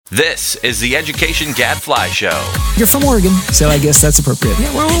This is the Education Gadfly Show. You're from Oregon, so I guess that's appropriate.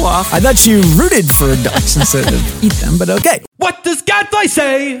 Yeah, we're a little off. I thought you rooted for ducks instead of eat them, but okay. What does Gadfly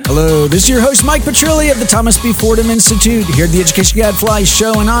say? Hello, this is your host, Mike Petrilli of the Thomas B. Fordham Institute, here at the Education Gadfly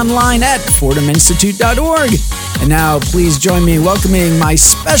Show and online at fordhaminstitute.org. And now, please join me in welcoming my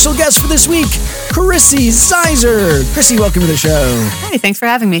special guest for this week, Kristina Zeiser. Chrissy, welcome to the show. Hi, thanks for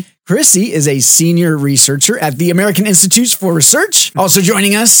having me. Chrissy is a senior researcher at the American Institutes for Research. Also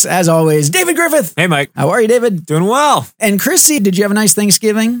joining us, as always, David Griffith. Hey, Mike. How are you, David? Doing well. And Chrissy, did you have a nice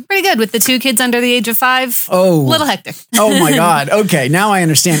Thanksgiving? Pretty good with the two kids under the age of 5. Oh. Little hectic. Oh, my God. Okay, now I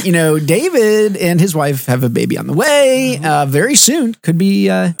understand. You know, David and his wife have a baby on the way very soon. Could be.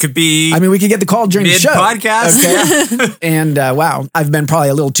 I mean, we could get the call during the show. Mid-podcast. Okay. And wow, I've been probably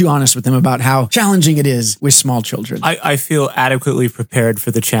a little too honest with him about how challenging it is with small children. I feel adequately prepared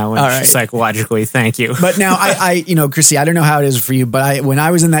for the challenge psychologically. Thank you. But now Chrissy, I don't know how it is for you, but when I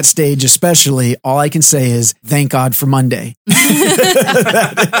was in that stage, especially, all I can say is thank God for Monday.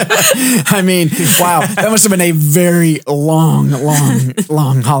 I mean, wow, that must have been a very long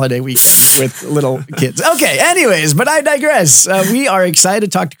holiday weekend with little kids. Okay, anyways, but I digress. We are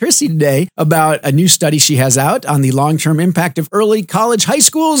excited to talk to Chrissy today about a new study she has out on the long-term impact of early college high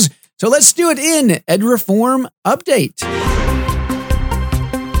schools. So let's do it in Ed Reform Update.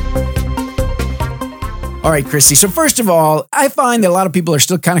 All right, Chrissy. So first of all, I find that a lot of people are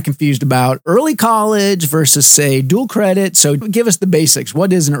still kind of confused about early college versus, say, dual credit. So give us the basics.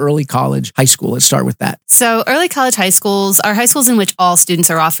 What is an early college high school? Let's start with that. So early college high schools are high schools in which all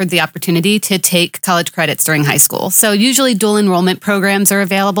students are offered the opportunity to take college credits during high school. So usually dual enrollment programs are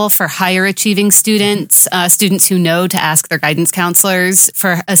available for higher achieving students, students who know to ask their guidance counselors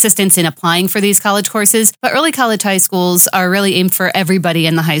for assistance in applying for these college courses. But early college high schools are really aimed for everybody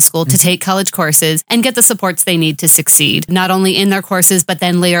in the high school to take college courses and get the supports they need to succeed, not only in their courses, but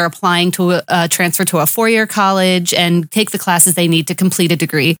then later applying to transfer to a 4-year college and take the classes they need to complete a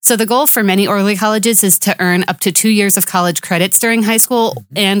degree. So the goal for many early colleges is to earn up to 2 years of college credits during high school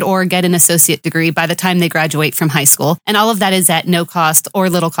and or get an associate degree by the time they graduate from high school. And all of that is at no cost or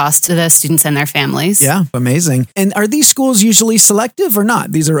little cost to the students and their families. Yeah, amazing. And are these schools usually selective or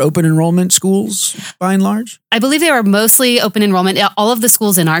not? These are open enrollment schools by and large? I believe they were mostly open enrollment. All of the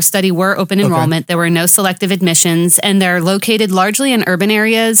schools in our study were open enrollment. There were no selective admissions, and they're located largely in urban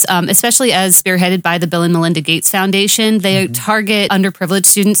areas, especially as spearheaded by the Bill and Melinda Gates Foundation. They target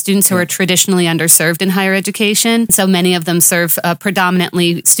underprivileged students who are traditionally underserved in higher education. So many of them serve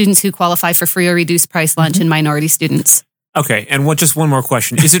predominantly students who qualify for free or reduced price lunch and minority students. Okay, and just one more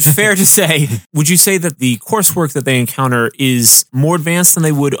question. Is it fair to say, would you say that the coursework that they encounter is more advanced than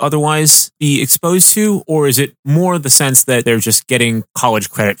they would otherwise be exposed to? Or is it more the sense that they're just getting college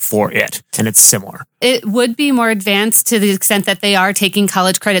credit for it and it's similar? It would be more advanced to the extent that they are taking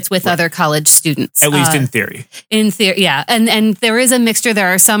college credits with other college students. At least in theory. In theory, yeah. And there is a mixture. There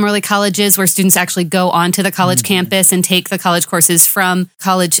are some early colleges where students actually go onto the college campus and take the college courses from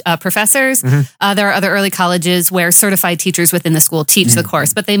college professors. There are other early colleges where certified teachers within the school teach the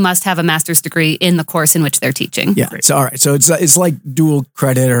course, but they must have a master's degree in the course in which they're teaching. Yeah. So, all right. So it's like dual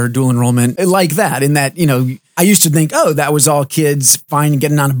credit or dual enrollment like that, in that, I used to think, that was all kids fine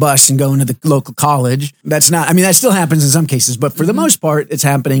getting on a bus and going to the local college. That's not, that still happens in some cases, but for the most part, it's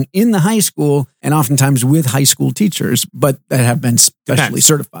happening in the high school and oftentimes with high school teachers, but that have been specially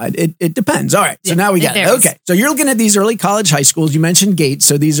certified. It depends. All right. So now we got it. Okay. So you're looking at these early college high schools. You mentioned Gates.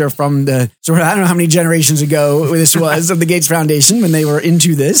 So these are from I don't know how many generations ago this was of the Gates Foundation when they were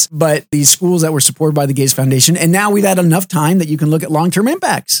into this, but these schools that were supported by the Gates Foundation. And now we've had enough time that you can look at long-term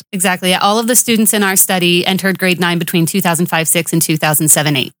impacts. Exactly. Yeah. All of the students in our study entered grade 9 between 2005-06 and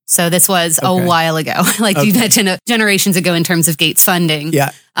 2007-08. So this was a while ago, you mentioned, generations ago in terms of Gates funding.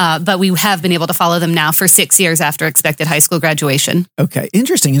 Yeah. But we have been able to follow them now for 6 years after expected high school graduation. Okay.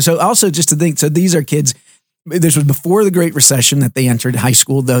 Interesting. And so also just to think, so these are kids, this was before the Great Recession that they entered high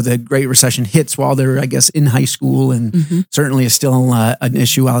school, though the Great Recession hits while they're, I guess, in high school and certainly is still an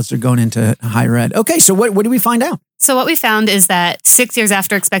issue as they're going into higher ed. Okay. So what did we find out? So what we found is that 6 years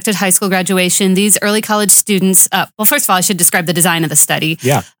after expected high school graduation, these early college students, first of all, I should describe the design of the study.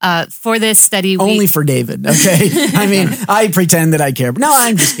 Yeah. For this study, only for David. Okay. I pretend that I care, but no,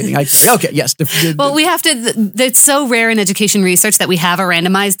 I'm just kidding. Okay. Yes. Well, we have to, it's so rare in education research that we have a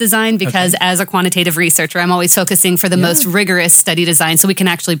randomized design because as a quantitative researcher, I'm always focusing for the most rigorous study design so we can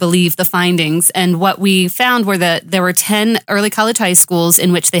actually believe the findings. And what we found were that there were 10 early college high schools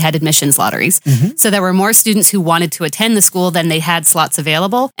in which they had admissions lotteries. So there were more students who wanted wanted to attend the school, then they had slots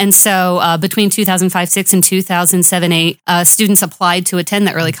available. And so between 2005-06 and 2007-08, students applied to attend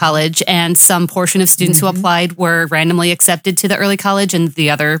the early college, and some portion of students who applied were randomly accepted to the early college, and the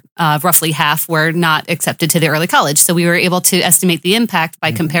other roughly half were not accepted to the early college. So we were able to estimate the impact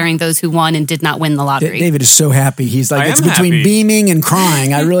by comparing those who won and did not win the lottery. David is so happy. He's like, it's between beaming and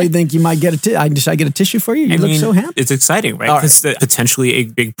crying. I really think you might get should I get a tissue for you? You look so happy. It's exciting, right? It's potentially a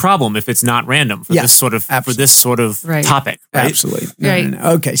big problem if it's not random for this sort of topic. Right? Absolutely. No.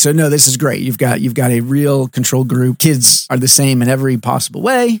 Okay. So no, this is great. You've got a real control group. Kids are the same in every possible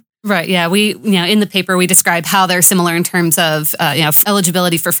way. Right. Yeah. We, in the paper, we describe how they're similar in terms of,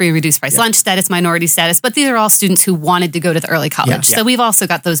 eligibility for free reduced price lunch status, minority status. But these are all students who wanted to go to the early college. So we've also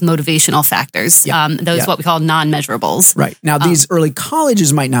got those motivational factors, what we call non-measurables. Right. Now, these early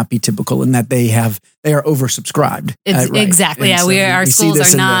colleges might not be typical in that they are oversubscribed. Exactly. So our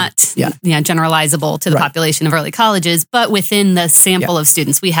schools are not generalizable to the population of early colleges, but within the sample of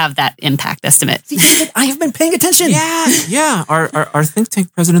students, we have that impact estimate. I have been paying attention. Yeah. Our think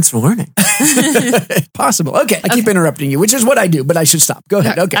tank presidents are learning. Possible. Okay. I keep interrupting you, which is what I do, but I should stop. Go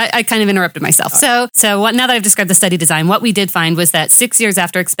ahead. Okay. I kind of interrupted myself. So now that I've described the study design, what we did find was that 6 years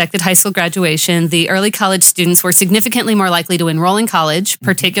after expected high school graduation, the early college students were significantly more likely to enroll in college,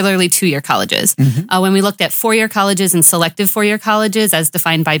 particularly two-year colleges. When we looked at four-year colleges and selective four-year colleges, as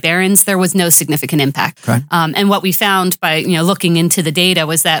defined by Barron's, there was no significant impact. Okay. And what we found by looking into the data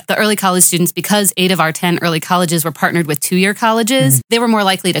was that the early college students, because 8 of our 10 early colleges were partnered with two-year colleges, they were more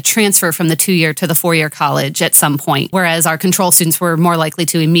likely to transfer from the two-year to the four-year college at some point, whereas our control students were more likely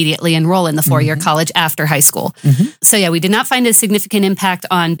to immediately enroll in the four-year college after high school. So we did not find a significant impact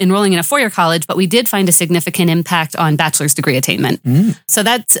on enrolling in a four-year college, but we did find a significant impact on bachelor's degree attainment. So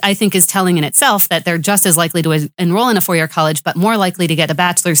that, I think, is telling in itself that they're just as likely to enroll in a four-year college, but more likely to get a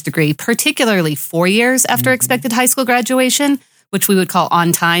bachelor's degree, particularly 4 years after expected high school graduation, which we would call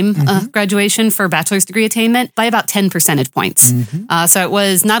on-time graduation for bachelor's degree attainment, by about 10 percentage points. So it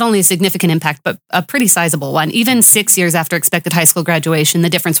was not only a significant impact, but a pretty sizable one. Even 6 years after expected high school graduation, the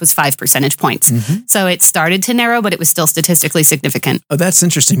difference was 5 percentage points. So it started to narrow, but it was still statistically significant. Oh, that's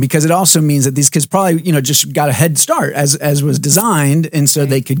interesting, because it also means that these kids probably, just got a head start as was designed, and so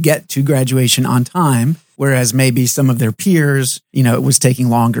they could get to graduation on time. Whereas maybe some of their peers, it was taking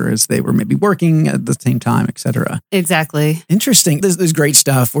longer as they were maybe working at the same time, et cetera. Exactly. Interesting. This is great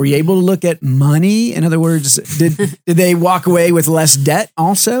stuff. Were you able to look at money? In other words, did they walk away with less debt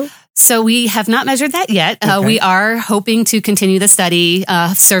also? So we have not measured that yet. Okay. We are hoping to continue the study,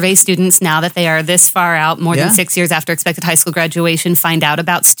 survey students now that they are this far out, more than 6 years after expected high school graduation, find out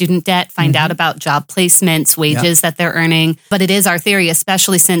about student debt, find out about job placements, wages that they're earning. But it is our theory,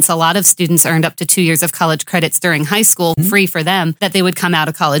 especially since a lot of students earned up to 2 years of college credits during high school, free for them, that they would come out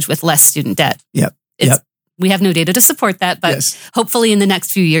of college with less student debt. We have no data to support that, but hopefully in the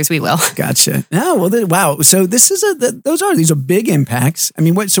next few years we will. Gotcha. Wow. So this is these are big impacts. I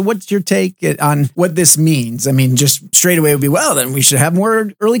mean, what's your take on what this means? I mean, just straight away would be, then we should have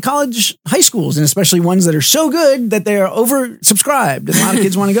more early college high schools, and especially ones that are so good that they are oversubscribed, and a lot of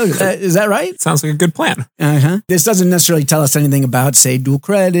kids want to go to that. Is that right? Sounds like a good plan. This doesn't necessarily tell us anything about, say, dual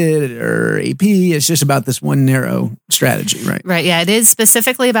credit or AP. It's just about this one narrow strategy, right? Right. Yeah, it is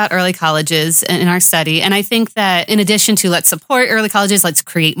specifically about early colleges in our study, and I think that in addition to let's support early colleges, let's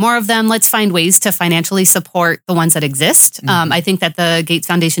create more of them. Let's find ways to financially support the ones that exist. I think that the Gates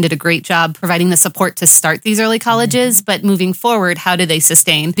Foundation did a great job providing the support to start these early colleges, but moving forward, how do they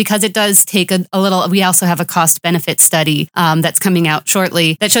sustain? Because it does take a little, we also have a cost benefit study that's coming out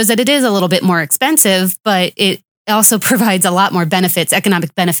shortly that shows that it is a little bit more expensive, but it also provides a lot more benefits,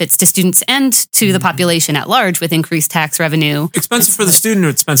 economic benefits to students and to the population at large with increased tax revenue. Expensive for the student or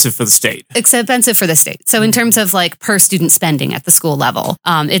expensive for the state? Expensive for the state. So in terms of like per student spending at the school level,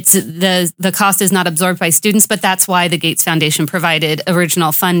 it's the cost is not absorbed by students, but that's why the Gates Foundation provided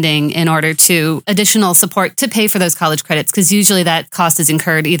original funding in order to additional support to pay for those college credits, because usually that cost is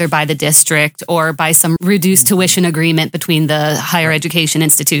incurred either by the district or by some reduced tuition agreement between the higher education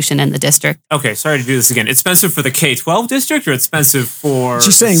institution and the district. Okay, sorry to do this again. Expensive for the K-12 district or expensive for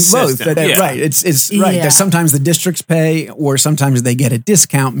She's saying both. Right. It's right. That sometimes the districts pay or sometimes they get a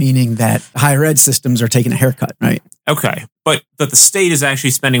discount, meaning that higher ed systems are taking a haircut, right? Okay. but that the state is actually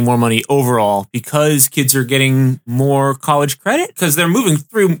spending more money overall because kids are getting more college credit because they're moving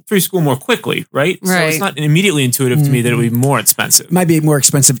through school more quickly, right? So it's not immediately intuitive to me that it would be more expensive. It might be more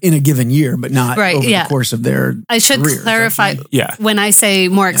expensive in a given year, but not over the course of their I should career. clarify. When I say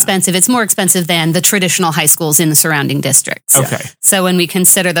more expensive, it's more expensive than the traditional high schools in the surrounding districts. Okay. So when we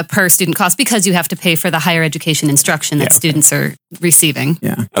consider the per student cost, because you have to pay for the higher education instruction that students are receiving.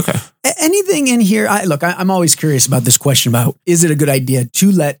 Yeah. Okay. Anything in here? I'm always curious about this question about, is it a good idea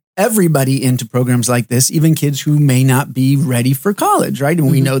to let everybody into programs like this, even kids who may not be ready for college, right? And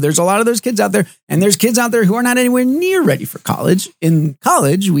we know there's a lot of those kids out there, and there's kids out there who are not anywhere near ready for college. In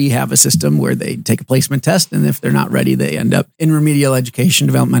college, we have a system where they take a placement test, and if they're not ready, they end up in remedial education,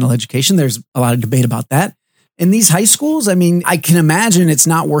 developmental education. There's a lot of debate about that. In these high schools, I mean, I can imagine it's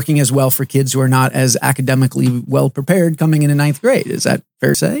not working as well for kids who are not as academically well prepared coming into ninth grade. Is that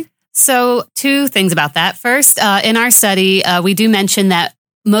fair to say? So 2 things about that. First, in our study, we do mention that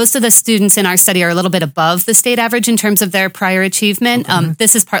most of the students in our study are a little bit above the state average in terms of their prior achievement.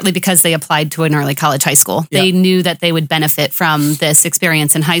 This is partly because they applied to an early college high school. They knew that they would benefit from this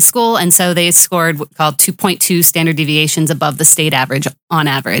experience in high school. And so they scored what's called 2.2 standard deviations above the state average on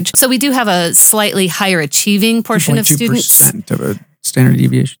average. So we do have a slightly higher achieving portion of students. 2% of a standard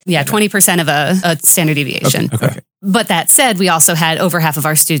deviation. Yeah, 20% of a standard deviation. Okay. But that said, we also had over half of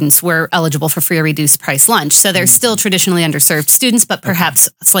our students were eligible for free or reduced price lunch. So they're still traditionally underserved students, but perhaps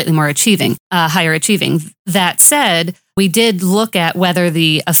slightly more higher achieving. That said, we did look at whether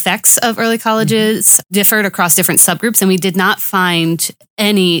the effects of early colleges differed across different subgroups, and we did not find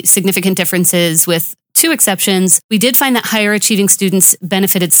any significant differences with 2 exceptions. We did find that higher achieving students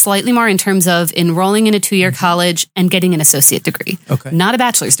benefited slightly more in terms of enrolling in a 2-year college and getting an associate degree, not a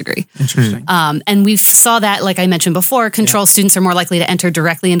bachelor's degree. Interesting. And we saw that, like I mentioned before, control students are more likely to enter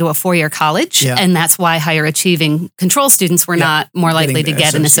directly into a 4-year college. And that's why higher achieving control students were not more likely to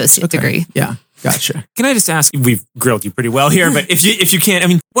get an associate degree. Yeah. Gotcha. Can I just ask, we've grilled you pretty well here, but if you can't, I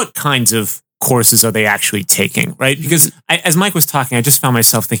mean, what kinds of courses are they actually taking, right? Because as Mike was talking, I just found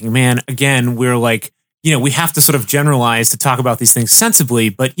myself thinking, man, again, we're like, we have to sort of generalize to talk about these things sensibly,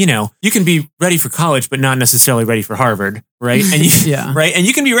 but you can be ready for college, but not necessarily ready for Harvard, right? And right. And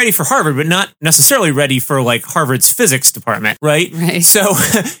you can be ready for Harvard, but not necessarily ready for like Harvard's physics department, right? So,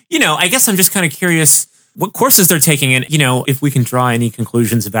 I guess I'm just kind of curious what courses they're taking, and if we can draw any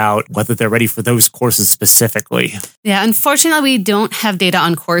conclusions about whether they're ready for those courses specifically. Yeah, unfortunately, we don't have data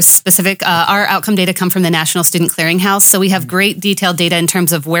on course specific. Our outcome data come from the National Student Clearinghouse, so we have great detailed data in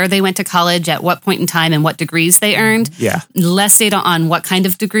terms of where they went to college, at what point in time, and what degrees they earned. Yeah, less data on what kind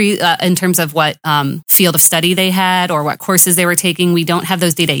of degree, in terms of what field of study they had or what courses they were taking. We don't have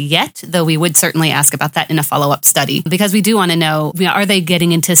those data yet, though we would certainly ask about that in a follow-up study because we do want to know, are they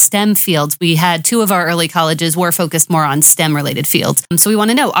getting into STEM fields? We had 2 of our early colleges were focused more on STEM related fields. So we want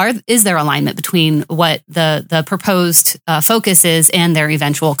to know, is there alignment between what the proposed focus is and their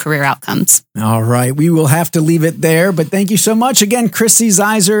eventual career outcomes? All right. We will have to leave it there, but thank you so much. Again, Kristina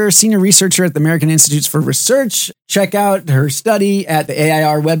Zeiser, Senior Researcher at the American Institutes for Research. Check out her study at the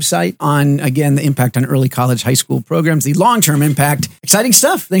AIR website on, again, the impact on early college, high school programs, the long-term impact. Exciting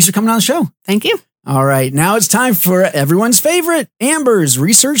stuff. Thanks for coming on the show. Thank you. All right. Now it's time for everyone's favorite, Amber's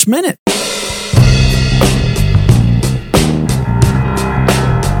Research Minute.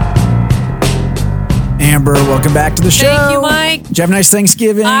 Amber, welcome back to the show. Thank you, Mike. Did you have a nice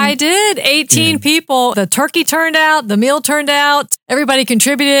Thanksgiving? I did. 18 people. The turkey turned out. The meal turned out. Everybody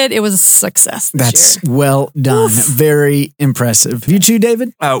contributed. It was a success this year. Well done. Oof. Very impressive. You too,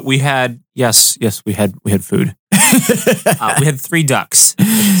 David? We had we had food. We had 3 ducks.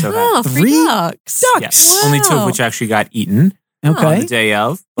 So 3 ducks. Yes. Wow. Only 2 of which actually got eaten. On the day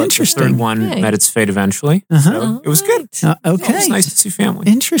of. But Interesting. The third one met its fate eventually. So it was good. Okay. It was nice to see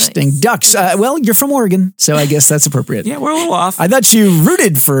family. Interesting. Nice. Ducks. Well, you're from Oregon, so I guess that's appropriate. Yeah, we're a little off. I thought you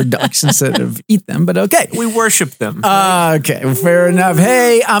rooted for ducks instead of eat them, but okay. We worship them. Okay, fair enough.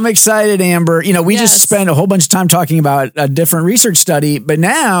 Hey, I'm excited, Amber. We just spent a whole bunch of time talking about a different research study, but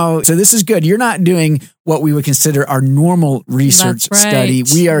now, so this is good. You're not doing what we would consider our normal research study.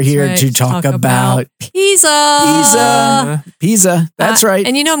 We are here to talk about PISA. PISA. That's right.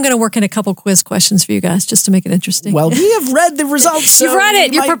 And I'm going to work in a couple quiz questions for you guys just to make it interesting. Well, we have read the results. So you've read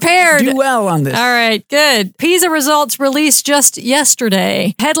it. You're prepared. Do well on this. All right, good. PISA results released just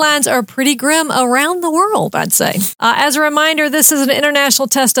yesterday. Headlines are pretty grim around the world, I'd say. As a reminder, this is an international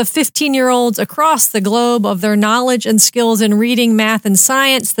test of 15-year-olds across the globe of their knowledge and skills in reading, math, and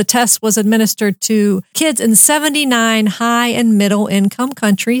science. The test was administered to kids in 79 high and middle income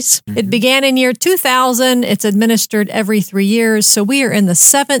countries. It began in year 2000. It's administered every 3 years. So we are in the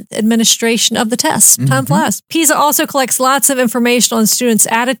 7th administration of the test. Time flies. PISA also collects lots of information on students'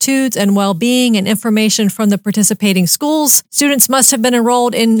 attitudes and well-being and information from the participating schools. Students must have been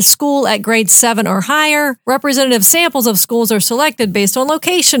enrolled in school at grade 7 or higher. Representative samples of schools are selected based on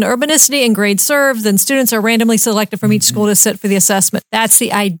location, urbanicity, and grade served. Then students are randomly selected from each school to sit for the assessment. That's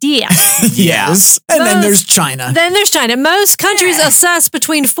the idea. Yes. And then there's China. Most countries assess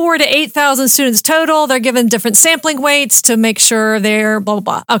between 4,000 to 8,000 students total. They're given different sampling weights to make sure they're blah,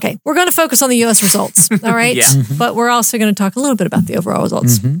 blah, blah. Okay, we're going to focus on the U.S. results, all right? But we're also going to talk a little bit about the overall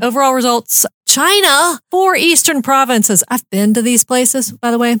results. Overall results, China, 4 eastern provinces. I've been to these places,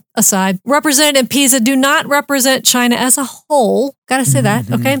 by the way, aside. Represented in PISA do not represent China as a whole. Got to say that,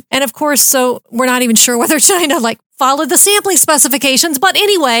 okay? And of course, so we're not even sure whether China, followed the sampling specifications. But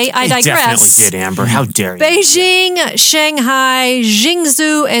anyway, I digress. Definitely did, Amber. How dare you? Beijing, Shanghai,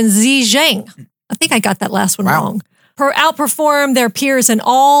 Jingzhou, and Zhejiang. I think I got that last one wrong. Outperformed their peers in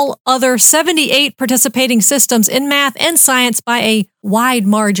all other 78 participating systems in math and science by a wide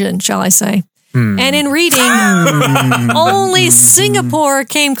margin, shall I say. And in reading, only Singapore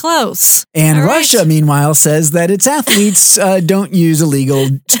came close. And Russia, meanwhile, says that its athletes don't use illegal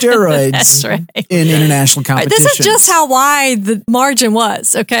steroids That's right. in international competition. This is just how wide the margin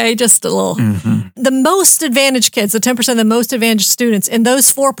was, okay? Just a little. The most advantaged kids, the 10% of the most advantaged students in those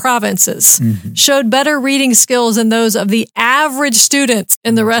 4 provinces showed better reading skills than those of the average students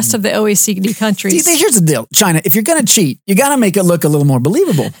in the rest of the OECD countries. See, here's the deal. China, if you're going to cheat, you got to make it look a little more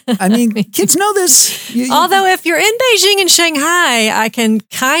believable. I mean, kids know this. Although if you're in Beijing and Shanghai, I can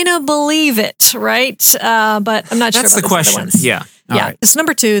kind of believe it, right? But I'm not sure about the question. Yeah. Right. It's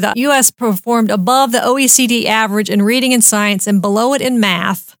number 2. The U.S. performed above the OECD average in reading and science and below it in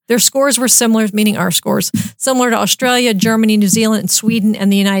math. Their scores were similar, meaning our scores, similar to Australia, Germany, New Zealand, and Sweden, and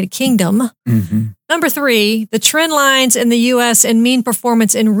the United Kingdom. Number 3, the trend lines in the U.S. in mean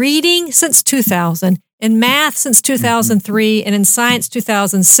performance in reading since 2000, in math since 2003, and in science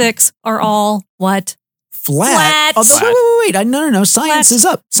 2006 are all what? Flat. Although, wait. No. Science is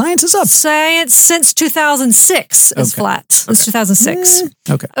up. Science is up. Science since 2006 is flat. Since 2006.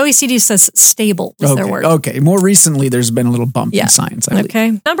 Okay. OECD says stable is their word. Okay. More recently, there's been a little bump in science. I believe.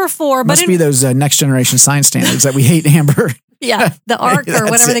 Okay. Number 4. Must be those next generation science standards that we hate, Amber. Yeah, the ARC or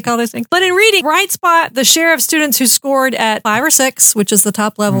whatever they call those things. But in reading, bright spot, the share of students who scored at 5 or 6, which is the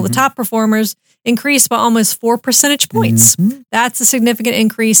top level, the top performers, increased by almost 4 percentage points. That's a significant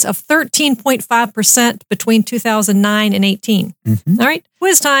increase of 13.5% between 2009 and 18. All right,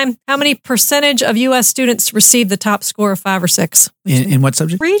 quiz time. How many percentage of U.S. students received the top score of 5 or 6? In what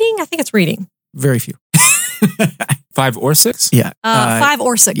subject? Reading? I think it's reading. Very few. 5 or 6? Yeah. 5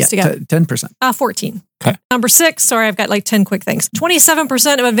 or 6 together. 10%. 14. Okay. Number 6, sorry, I've got 10 quick things.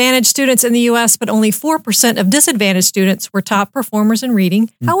 27% of advantaged students in the U.S., but only 4% of disadvantaged students were top performers in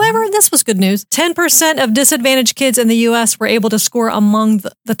reading. However, this was good news. 10% of disadvantaged kids in the U.S. were able to score among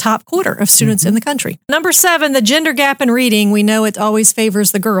the top quarter of students in the country. Number 7, the gender gap in reading. We know it always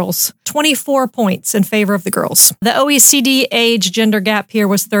favors the girls. 24 points in favor of the girls. The OECD age gender gap here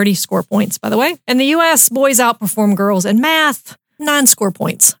was 30 score points, by the way. In the U.S., boys outperform girls in math. 9 score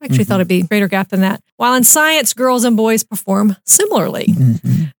points. I actually thought it'd be a greater gap than that. While in science, girls and boys perform similarly.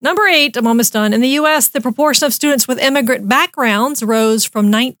 Number 8, I'm almost done. In the U.S., the proportion of students with immigrant backgrounds rose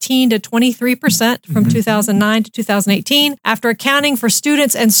from 19 to 23% from 2009 to 2018. After accounting for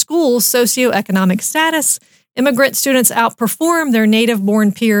students and schools' socioeconomic status, immigrant students outperform their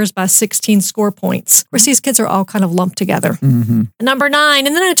native-born peers by 16 score points. Of course, these kids are all kind of lumped together. Number 9,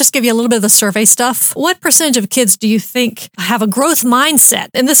 and then I'll just give you a little bit of the survey stuff. What percentage of kids do you think have a growth mindset?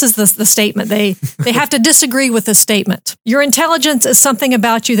 And this is the statement. They have to disagree with this statement. Your intelligence is something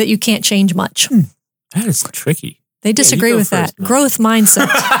about you that you can't change much. That is tricky. They disagree with that. Growth mindset.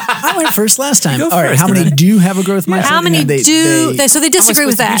 I went first last time. All right. How many do have a growth mindset? How many so they disagree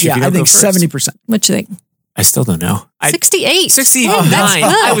with that. Yeah, I think 70%. What do you think? I still don't know. 68. 69. Oh, that's good.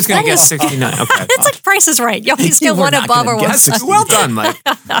 I was going to guess 69. Okay. It's like Price is Right. You always get one above or one. Well done, Mike.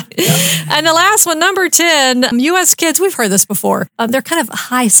 And the last one, number 10, U.S. kids, we've heard this before. They're kind of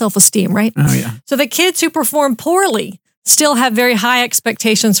high self-esteem, right? Oh, yeah. So the kids who perform poorly still have very high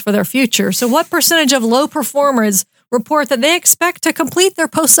expectations for their future. So what percentage of low performers report that they expect to complete their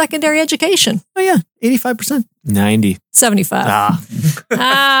post-secondary education? Oh, yeah. 85%. 90. 75.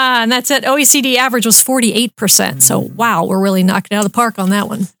 And that's it. OECD average was 48%. So, wow, we're really knocking it out of the park on that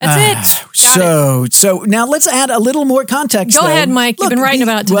one. That's it. So now let's add a little more context. Go ahead, Mike. You've been writing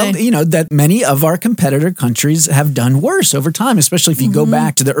about it today. Well, you know, that many of our competitor countries have done worse over time, especially if you go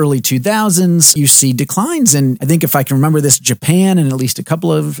back to the early 2000s, you see declines. And I think if I can remember this, Japan and at least a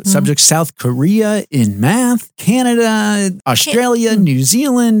couple of subjects, South Korea in math, Canada, Australia, New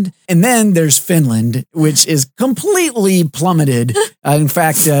Zealand, and then there's Finland, which is completely plummeted. In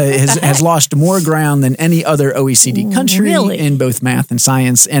fact, has lost more ground than any other OECD country in both math and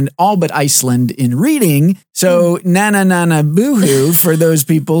science, and all but Iceland in reading. So na boo-hoo for those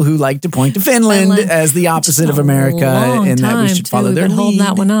people who like to point to Finland as the opposite of America and that we should follow their lead. Holding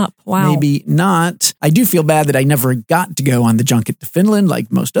that one up. Wow. Maybe not. I do feel bad that I never got to go on the junket to Finland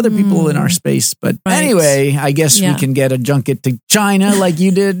like most other people in our space. But anyway, I guess we can get a junket to China like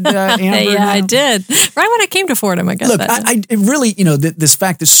you did, Amber. Yeah, I did. Right when I came to Fordham, I guess. Look, I really, you know, this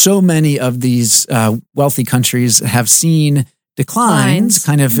fact that so many of these wealthy countries have seen declines,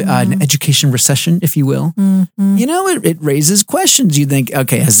 kind of an education recession, if you will. You know, it raises questions. You think,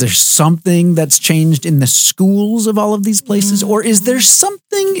 okay, is there something that's changed in the schools of all of these places? Or is there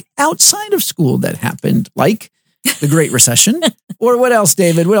something outside of school that happened, like the Great Recession? Or what else,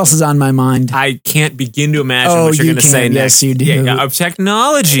 David? What else is on my mind? I can't begin to imagine what you're going to say next. Yes, you do. Yeah, of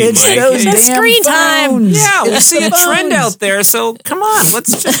technology. It's Mike. those It's damn screen time. phones. Yeah, we It's see a the trend phones. out there. So come on,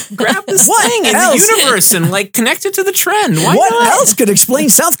 let's just grab this thing in else? the universe and like connect it to the trend. Why What not? else could explain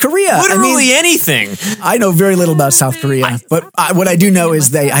South Korea? Literally anything. I know very little about South Korea, but what I do know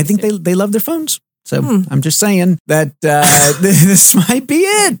is I think they love their phones. So I'm just saying that this might be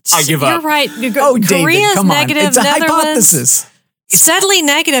it. I give up. You're right. David, Korea's come on. negative. It's a Netherlands, hypothesis. steadily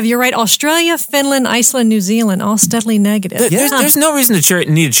negative. You're right. Australia, Finland, Iceland, New Zealand, all steadily negative. There's no reason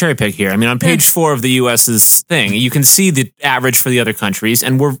to need a cherry pick here. I mean, on page 4 of the U.S.'s thing, you can see the average for the other countries,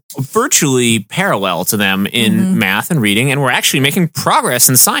 and we're virtually parallel to them in math and reading, and we're actually making progress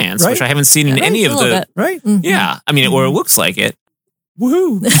in science, which I haven't seen in any of the... Right? Yeah. I mean, or it looks like it.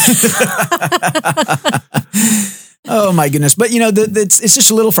 Woohoo. Oh my goodness. But you know, it's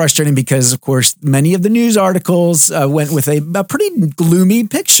just a little frustrating because of course, many of the news articles went with a pretty gloomy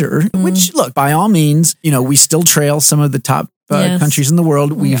picture, which look, by all means, you know, we still trail some of the top countries in the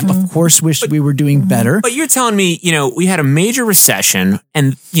world. We of course wish we were doing better. But you're telling me, you know, we had a major recession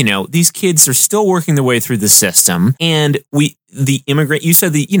and, you know, these kids are still working their way through the system, and the immigrant, you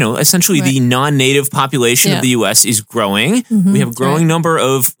said essentially the non-native population of the U.S. is growing. We have a growing number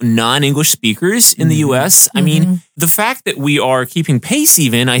of non-English speakers in the U.S. I mean, the fact that we are keeping pace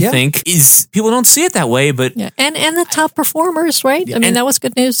even, I think, is people don't see it that way, but... Yeah. And the top performers, right? I mean, that was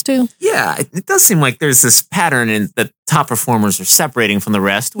good news too. Yeah, it does seem like there's this pattern in that top performers are separating from the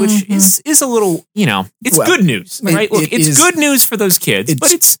rest, which is a little, you know, it's good news, right? Look, it's good news for those kids,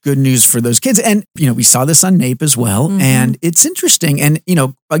 but it's good news for those kids. And, you know, we saw this on NAEP as well, and it's interesting. And, you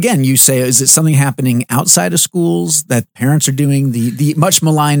know, again, you say, is it something happening outside of schools that parents are doing the much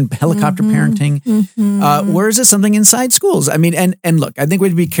maligned helicopter parenting? Or is it something inside schools? I mean, and look, I think we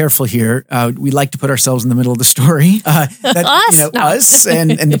have to be careful here. We like to put ourselves in the middle of the story. Us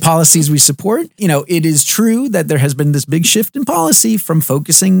and the policies we support. You know, it is true that there has been this big shift in policy from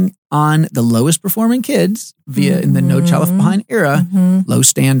focusing on the lowest performing kids in the No Child Left Behind era, low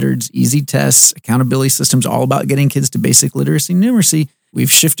standards, easy tests, accountability systems, all about getting kids to basic literacy and numeracy. We've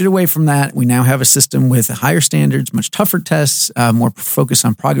shifted away from that. We now have a system with higher standards, much tougher tests, more focus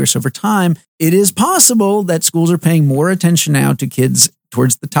on progress over time. It is possible that schools are paying more attention now to kids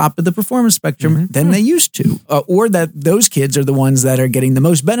towards the top of the performance spectrum than they used to, or that those kids are the ones that are getting the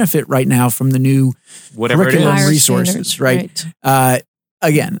most benefit right now from the new curriculum resources, right?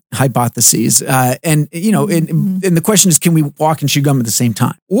 Again, hypotheses. And, you know, and the question is, can we walk and chew gum at the same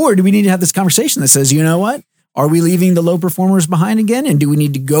time? Or do we need to have this conversation that says, you know what? Are we leaving the low performers behind again? And do we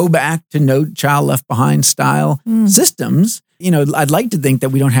need to go back to No Child Left Behind style systems? You know, I'd like to think that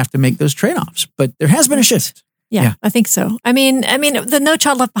we don't have to make those trade-offs, but there has been a shift. Yeah, I think so. I mean, the No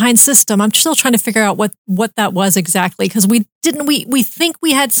Child Left Behind system, I'm still trying to figure out what that was exactly, because we think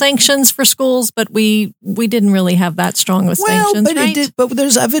we had sanctions for schools, but we didn't really have that strong with sanctions, but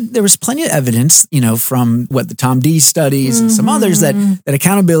right? There was plenty of evidence, you know, from what the Tom D studies and some others that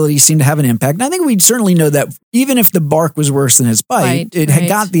accountability seemed to have an impact. And I think we certainly know that even if the bark was worse than his bite, it had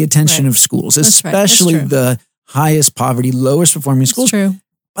got the attention of schools, especially the highest poverty, lowest performing schools. That's true.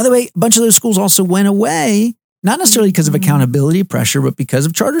 By the way, a bunch of those schools also went away not necessarily because of accountability pressure, but because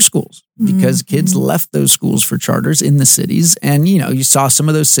of charter schools, because kids left those schools for charters in the cities. And, you saw some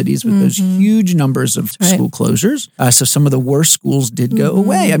of those cities with those huge numbers of school closures. So some of the worst schools did go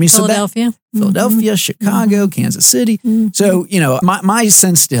away. I mean, Philadelphia, Chicago, Kansas City. So, my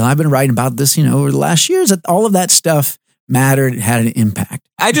sense still, I've been writing about this, over the last years, that all of that stuff mattered, it had an impact.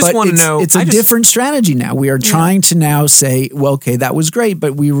 I just want to know. It's a different strategy now. We are trying to now say, well, okay, that was great,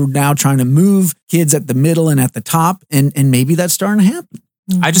 but we were now trying to move kids at the middle and at the top, and maybe that's starting to happen.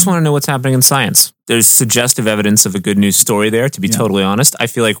 I just want to know what's happening in science. There's suggestive evidence of a good news story there, to be totally honest. I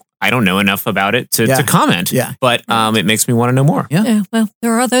feel like I don't know enough about it to comment, but it makes me want to know more. Yeah, well,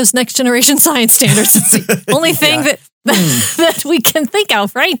 there are those next generation science standards. It's the only thing that we can think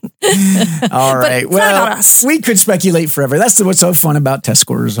of, right? All right. Well, we could speculate forever. That's what's so fun about test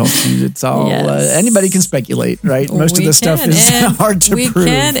score results. It's all, anybody can speculate, right? Most of the stuff is hard to prove. We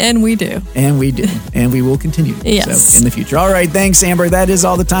can and we do. And we do. And we will continue to so in the future. All right. Thanks, Amber. That is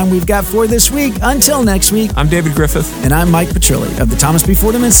all the time we've got for this week. Until next week. I'm David Griffith. And I'm Mike Petrilli of the Thomas B.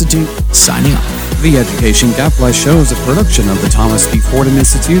 Fordham Institute, signing off. The Education Gadfly Show is a production of the Thomas B. Fordham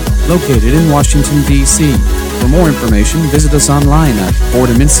Institute, located in Washington, D.C. For more information, visit us online at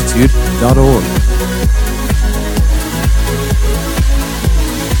fordhaminstitute.org.